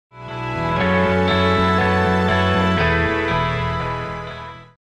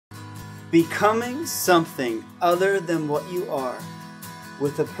Becoming something other than what you are,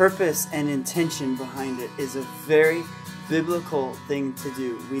 with a purpose and intention behind it, is a very biblical thing to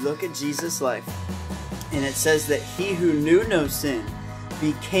do. We look at Jesus' life, and it says that he who knew no sin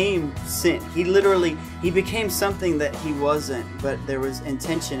became sin. He became something that he wasn't, but there was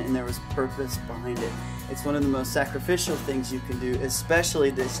intention and there was purpose behind it. It's one of the most sacrificial things you can do, especially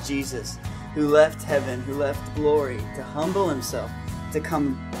this Jesus who left heaven, who left glory to humble himself, to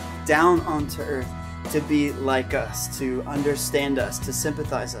come down onto earth, to be like us, to understand us, to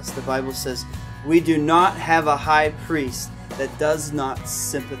sympathize us. The Bible says we do not have a high priest that does not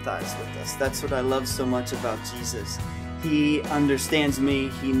sympathize with us. That's what I love so much about Jesus. He understands me,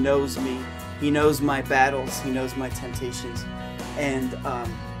 he knows my battles, he knows my temptations, and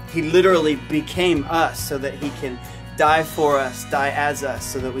he literally became us so that he can die for us, die as us,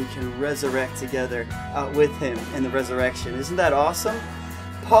 so that we can resurrect together with him in the resurrection. Isn't that awesome?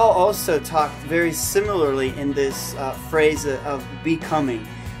 Paul also talked very similarly in this phrase of becoming.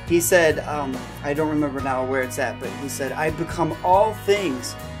 He said, I don't remember now where it's at, but he said, I become all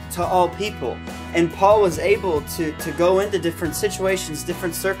things to all people. And Paul was able to go into different situations,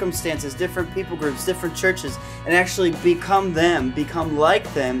 different circumstances, different people groups, different churches, and actually become them, become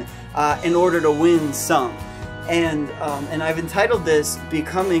like them in order to win some. And I've entitled this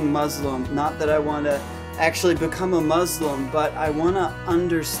Becoming Muslim. Not that I want to actually become a Muslim, but I want to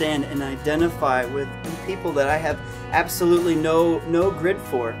understand and identify with people that I have absolutely no grid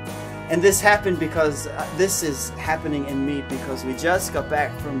for. And this happened because this is happening in me because we just got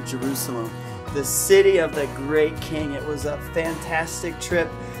back from Jerusalem, the city of the great King. It was a fantastic trip.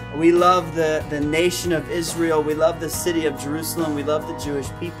 We love the nation of Israel. We love the city of Jerusalem. We love the Jewish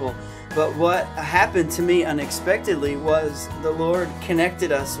people. But what happened to me unexpectedly was the Lord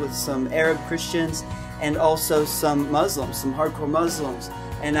connected us with some Arab Christians and also some Muslims, some hardcore Muslims.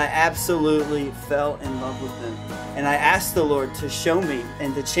 And I absolutely fell in love with them. And I asked the Lord to show me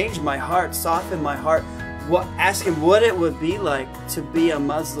and to change my heart, soften my heart, ask him what it would be like to be a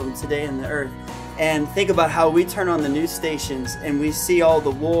Muslim today in the earth. And think about how we turn on the news stations and we see all the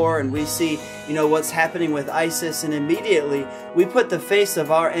war and we see, what's happening with ISIS, and immediately we put the face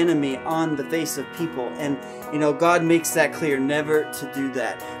of our enemy on the face of people. And, God makes that clear, never to do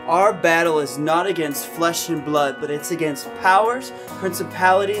that. Our battle is not against flesh and blood, but it's against powers,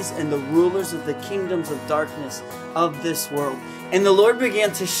 principalities, and the rulers of the kingdoms of darkness of this world. And the Lord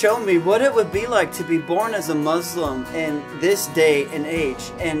began to show me what it would be like to be born as a Muslim in this day and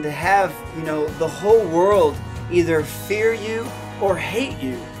age, and to have, the whole world either fear you or hate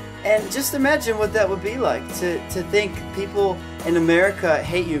you. And just imagine what that would be like, to think people in America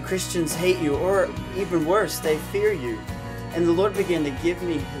hate you, Christians hate you, or even worse, they fear you. And the Lord began to give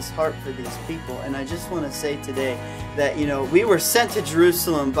me his heart for these people. And I just want to say today that, we were sent to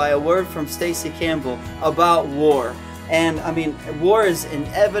Jerusalem by a word from Stacy Campbell about war. And I mean, war is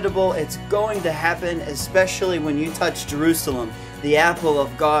inevitable. It's going to happen, especially when you touch Jerusalem, the apple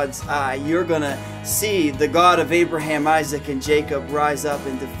of God's eye. You're going to see the God of Abraham, Isaac, and Jacob rise up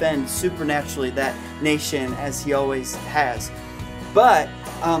and defend supernaturally that nation as he always has. But,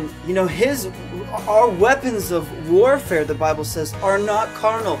 our weapons of warfare, the Bible says, are not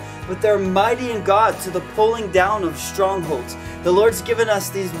carnal, but they're mighty in God to the pulling down of strongholds. The Lord's given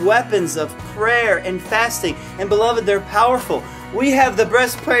us these weapons of prayer and fasting, and beloved, they're powerful. We have the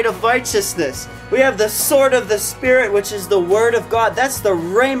breastplate of righteousness. We have the sword of the Spirit, which is the Word of God. That's the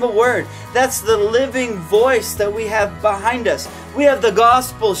Rhema word. That's the living voice that we have behind us. We have the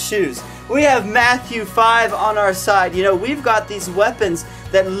gospel shoes. We have Matthew 5 on our side. We've got these weapons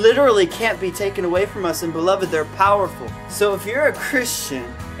that literally can't be taken away from us, and beloved, they're powerful. So if you're a Christian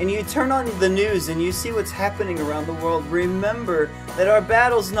and you turn on the news and you see what's happening around the world, remember that our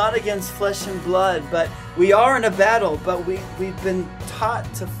battle's not against flesh and blood, but we are in a battle, but we've been taught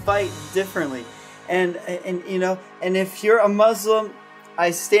to fight differently. And if you're a Muslim,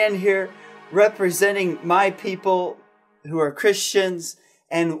 I stand here representing my people who are Christians,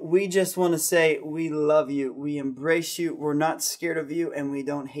 and we just want to say we love you, we embrace you, we're not scared of you, and we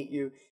don't hate you.